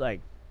about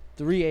like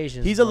 3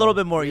 Asians. He's a bro. little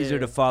bit more Yeah. easier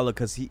to follow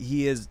because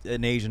he is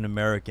an Asian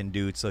American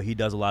dude, so he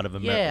does a lot of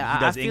he I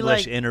does feel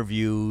English like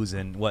interviews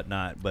and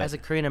whatnot. But As a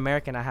Korean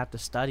American, I have to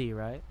study,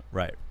 right?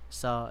 right,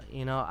 So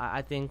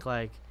I think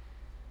like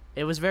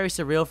it was very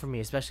surreal for me,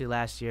 especially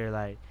last year,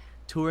 like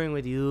touring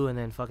with you and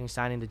then fucking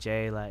signing to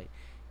Jay. Like,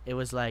 it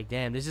was like,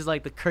 damn, this is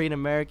like the Korean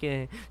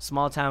American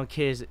small town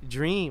kid's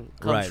dream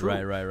come true.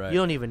 Right. You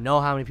don't even know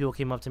how many people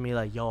came up to me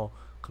like, yo,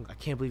 I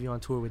can't believe you're on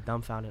tour with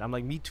Dumbfounded. I'm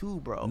like, me too,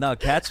 bro. No,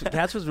 Cats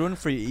was rooting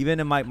for you. Even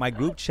in my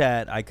group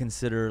chat, I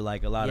consider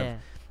like a lot of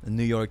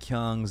New York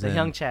youngs the and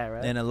young chat,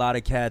 right? and a lot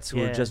of cats who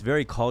are Yeah. just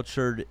very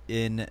cultured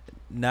in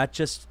not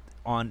just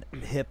on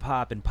hip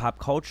hop and pop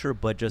culture,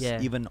 but just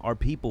even our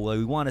people. Like,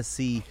 we want to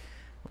see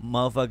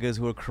motherfuckers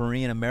who are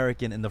Korean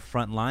American in the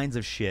front lines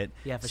of shit.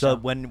 Yeah, for so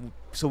sure.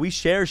 So we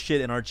share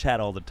shit in our chat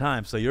all the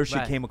time. So your shit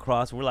Right. came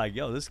across, we're like,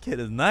 yo, this kid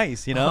is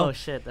nice, you know? Oh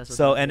shit, that's what's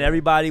So up, and yeah.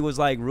 everybody was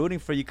like rooting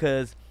for you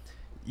because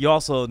you're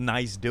also a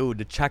nice dude,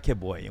 the Chake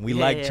boy, and we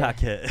like Yeah.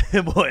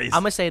 Chake boys.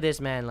 I'm gonna say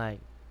this, man. Like,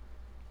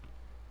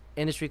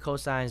 industry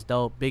cosigns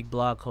dope, big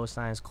blog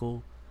cosigns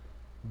cool,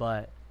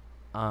 but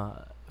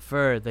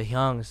for the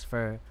youngs,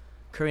 for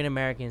Korean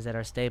Americans that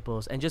are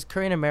staples, and just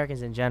Korean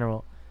Americans in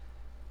general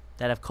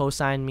that have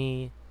cosigned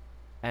me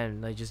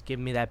and like just give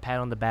me that pat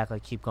on the back,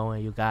 like keep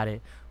going, you got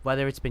it.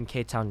 Whether it's been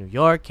K-Town New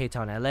York,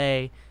 K-Town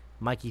LA,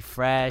 Mikey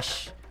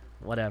Fresh,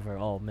 whatever.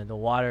 Oh man, the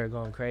water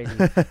going crazy.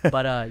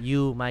 But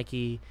you,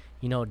 Mikey,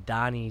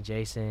 Donnie,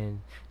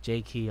 Jason,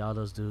 J Key, all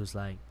those dudes,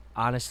 like,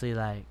 honestly,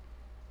 like,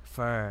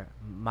 for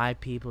my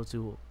people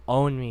to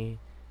own me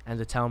and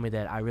to tell me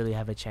that I really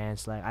have a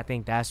chance, like, I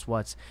think that's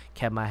what's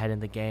kept my head in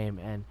the game.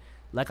 And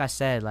like I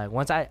said, like,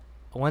 once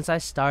I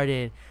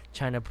started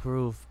trying to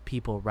prove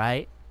people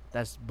right,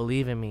 that's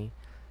believe in me,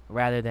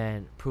 rather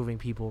than proving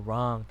people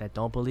wrong that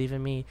don't believe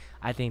in me,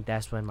 I think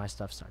that's when my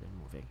stuff started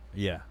moving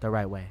yeah, the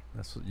right way.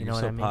 that's what, You you're know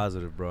so what I mean?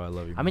 positive, bro. I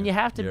love you. I mean, man. you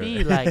have to You're-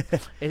 be like,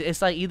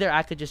 it's like either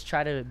I could just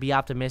try to be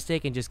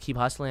optimistic and just keep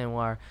hustling,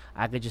 or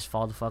I could just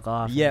fall the fuck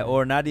off. Yeah, and-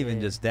 or not even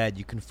yeah. just that.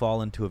 You can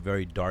fall into a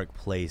very dark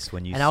place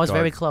when you. And I was start-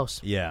 very close.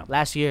 Yeah,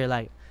 Last year,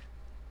 like,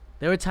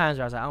 there were times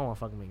where I was like, I don't want to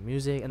fucking make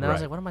music, and then I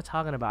was Right. like, what am I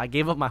talking about? I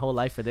gave up my whole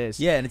life for this.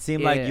 yeah, and it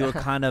seemed like you were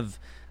Yeah. kind of.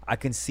 I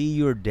can see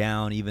you're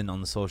down even on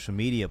the social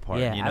media part,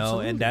 Yeah, you know,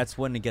 absolutely. and that's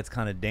when it gets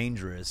kind of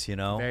dangerous, you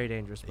know. Very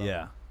dangerous, bro.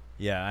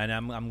 Yeah, and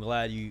I'm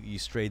glad you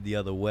strayed the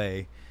other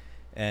way,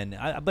 and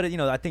but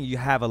I think you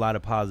have a lot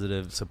of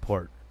positive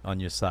support on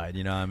your side.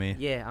 You know what I mean?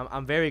 Yeah,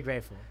 I'm very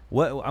grateful.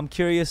 What I'm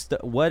curious,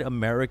 what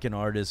American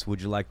artist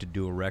would you like to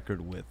do a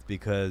record with?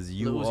 Because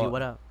you, Lil Uzi,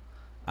 what up?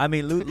 I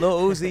mean, Lil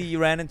Uzi, you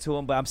ran into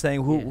him, but I'm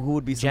saying who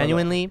would be some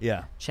genuinely?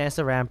 Yeah. Chance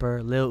the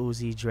Rapper, Lil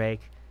Uzi,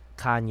 Drake,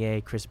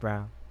 Kanye, Chris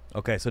Brown.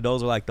 Okay, so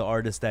those are like the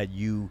artists that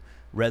you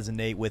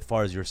resonate with,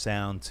 far as your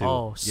sound too.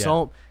 Oh,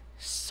 yeah.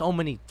 so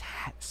many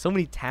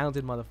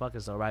talented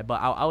motherfuckers though, right? But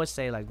I would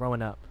say like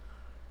growing up,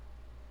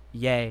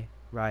 Ye,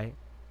 right?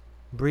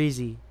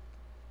 Breezy,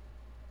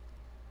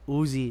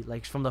 Uzi.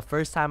 Like from the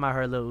first time I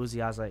heard Lil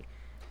Uzi, I was like,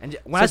 and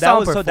when I saw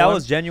him perform, so that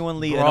was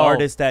genuinely an bro,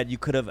 artist that you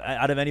could have,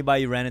 out of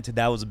anybody you ran into,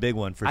 that was a big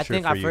one for I sure.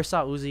 think for I you. first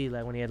saw Uzi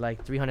like when he had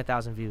like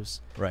 300,000 views,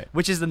 Right.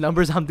 which is the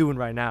numbers I'm doing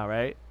right now,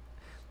 right?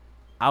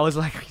 I was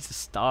like, he's a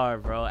star,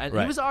 bro, and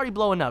Right. he was already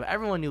blowing up.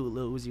 Everyone knew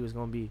Lil Uzi was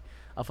gonna be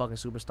a fucking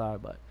superstar,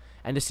 but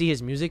and to see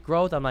his music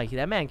growth, I'm like,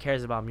 that man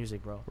cares about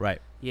music, bro. Right.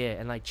 Yeah,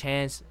 and like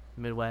Chance,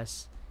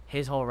 Midwest,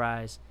 his whole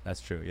rise,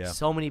 That's true. Yeah.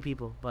 so many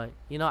people, but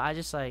you know, I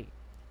just like,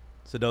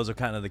 So those are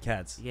kind of the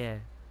cats. yeah,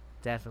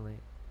 definitely.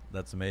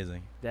 That's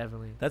amazing.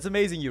 Definitely. That's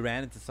amazing. You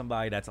ran into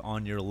somebody that's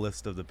on your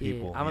list of the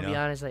people. Yeah, I'm gonna be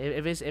honest. Like,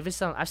 if it's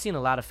some, I've seen a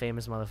lot of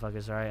famous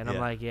motherfuckers, right? And I'm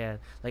Yeah. like, yeah,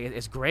 like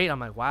it's great.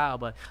 I'm like, wow,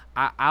 but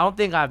I don't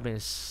think I've been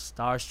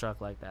starstruck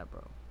like that,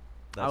 bro.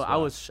 I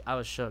was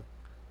shook.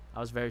 I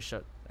was very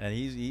shook. And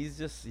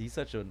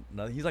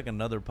he's like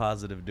another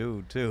positive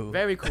dude too.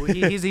 Very cool.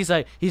 He's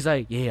like,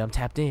 yeah, I'm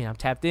tapped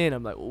in.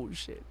 I'm like, oh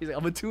shit. He's like,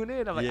 I'm gonna tune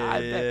in. I'm like, Yeah,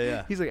 I bet.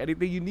 yeah. He's like,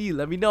 anything you need,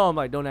 let me know. I'm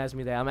like, don't ask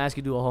me that. I'm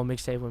asking you to do a whole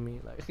mixtape with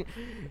me. Like,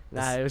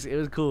 nah, it was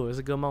cool. It was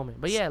a good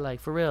moment. But yeah, like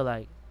for real,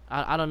 like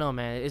I don't know,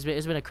 man. It's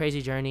been a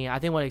crazy journey. I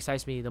think what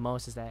excites me the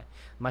most is that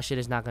my shit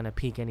is not gonna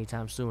peak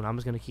anytime soon. I'm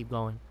just gonna keep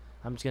going.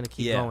 I'm just gonna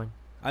keep going.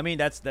 I mean,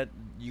 that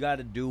you got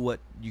to do what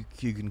you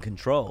can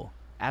control.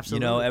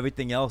 Absolutely. You know,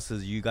 everything else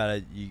is you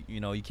gotta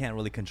you know, you can't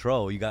really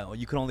control. You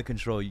can only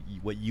control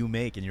what you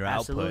make and your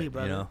Absolutely, output.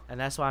 brother. You know, And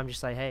that's why I'm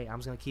just like, hey, I'm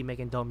just gonna keep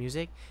making dope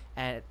music,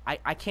 and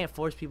I can't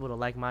force people to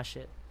like my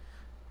shit,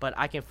 but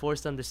I can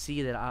force them to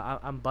see that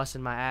I'm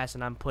busting my ass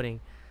and I'm putting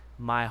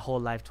my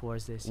whole life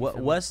towards this.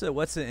 what's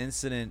the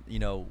incident, you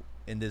know,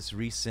 in this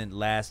recent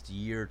last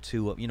year or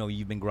two? You know,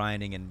 you've been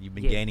grinding and you've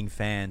been gaining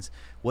fans.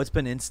 What's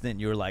been an incident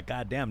you're like,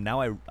 God damn, now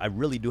I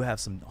really do have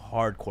some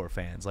hardcore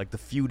fans, like the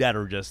few that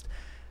are just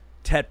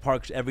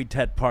every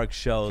Ted Park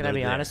show. Can I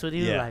be there. honest with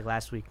you? Yeah. Like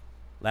last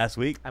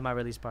week at my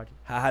release party.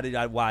 How did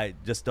I? Why?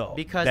 Just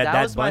Because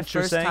that was my bunch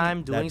you're first saying? time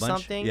That doing bunch?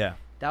 something. Yeah.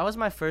 That was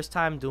my first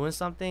time doing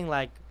something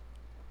like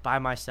by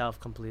myself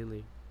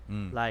completely.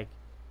 Like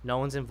no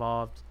one's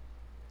involved.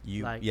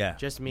 You, like, yeah,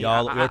 just me.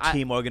 Y'all, your I-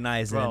 team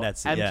organizing. Bro,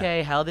 That's MK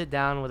yeah. held it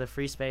down with a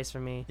free space for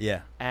me.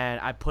 Yeah. And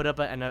I put up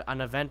an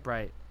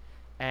Eventbrite,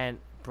 and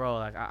bro,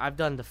 like I've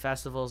done the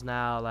festivals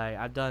now. Like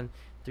I've done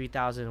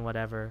 3,000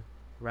 whatever,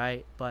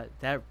 right? But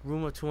that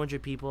room of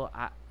 200 people,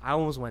 I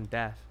almost went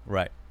deaf.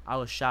 Right. I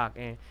was shocked,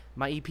 and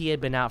my EP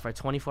had been out for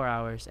 24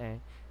 hours,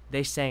 and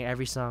they sang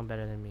every song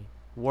better than me,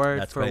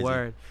 word That's for crazy.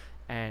 word,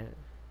 and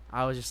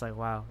I was just like,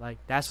 wow, like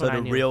that's So when I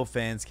the knew. real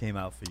fans came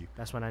out for you.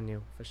 That's when I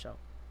knew for sure.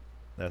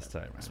 That's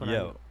tight, That's man. when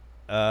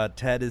I Yo,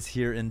 Ted is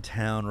here in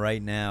town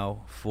right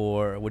now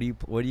for what are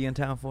you in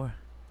town for?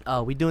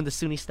 We doing the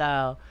SUNY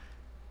style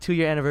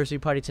 2-year anniversary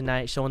party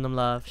tonight, showing them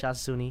love. Shout out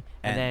to SUNY.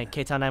 And then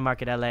K-Town Night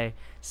Market LA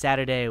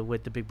Saturday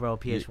with the big bro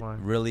PH1.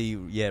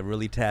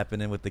 Really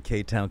tapping in with the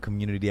K-Town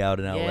community out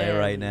in LA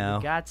right now.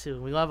 We got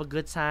to. We gonna have a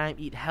good time.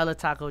 Eat hella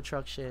taco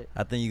truck shit.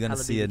 I think you're gonna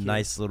Hella see a BBQ.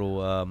 nice little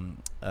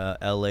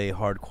LA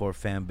hardcore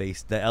fan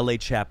base, the LA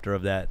chapter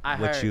of that, I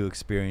what heard. you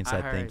experience,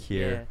 I think,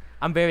 here. Yeah.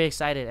 I'm very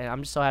excited, and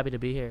I'm just so happy to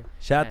be here.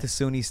 Shout out to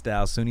SUNY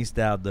Style. SUNY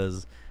Style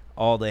does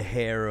all the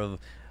hair of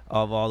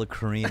all the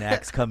Korean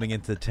acts coming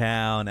into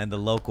town and the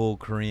local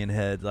Korean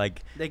heads.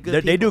 Like They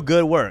do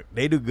good work.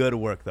 They do good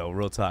work though.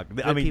 Real talk.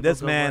 I mean, people,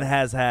 this good man work.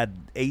 has had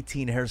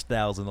 18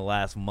 hairstyles in the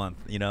last month.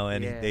 You know,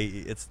 and Yeah.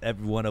 it's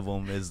every one of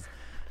them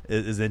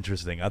is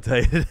interesting. I'll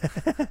tell you.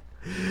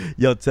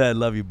 Yo, Ted,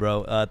 love you,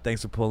 bro.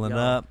 Thanks for pulling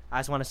up. I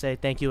just want to say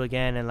thank you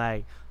again, and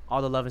like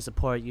all the love and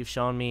support you've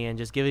shown me, and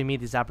just giving me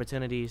these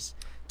opportunities,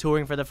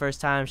 touring for the first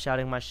time,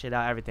 shouting my shit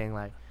out, everything.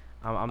 Like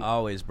I'm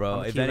Always, bro.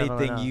 I'm If keep leveling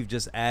anything, up. you've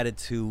just added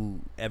to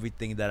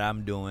everything that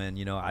I'm doing.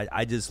 You know,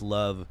 I just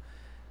love,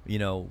 you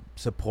know,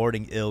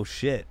 supporting ill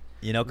shit.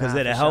 You know, because Nah,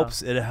 it for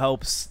helps. It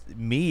helps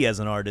me as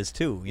an artist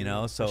too. You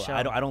know, so for sure.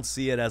 I don't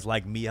see it as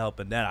like me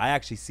helping them. I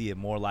actually see it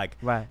more like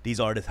right.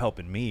 these artists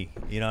helping me.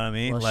 You know what I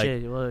mean? Well, like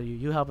shit. Well,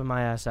 you helping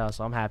my ass out,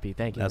 so I'm happy.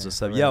 Thank you. that's man, what's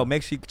for up. real. Yo,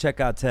 make sure you check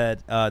out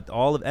Ted.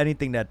 All of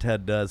anything that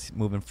Ted does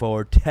moving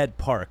forward. Ted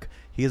Park.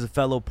 He is a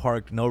fellow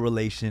Park, no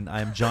relation.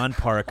 I am John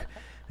Park.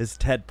 It's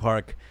Ted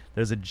Park.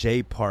 There's a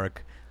J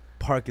Park.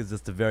 Park is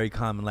just a very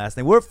common last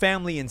name. We're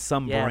family in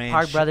some Yeah, branch.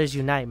 Park Brothers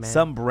Unite, man.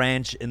 Some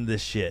branch in this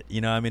shit.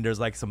 You know what I mean? There's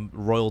like some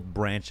royal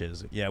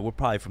branches. Yeah, we're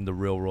probably from the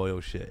real royal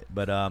shit.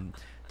 But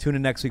tune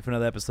in next week for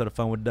another episode of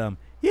Fun with Dumb.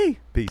 Yee!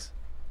 Peace.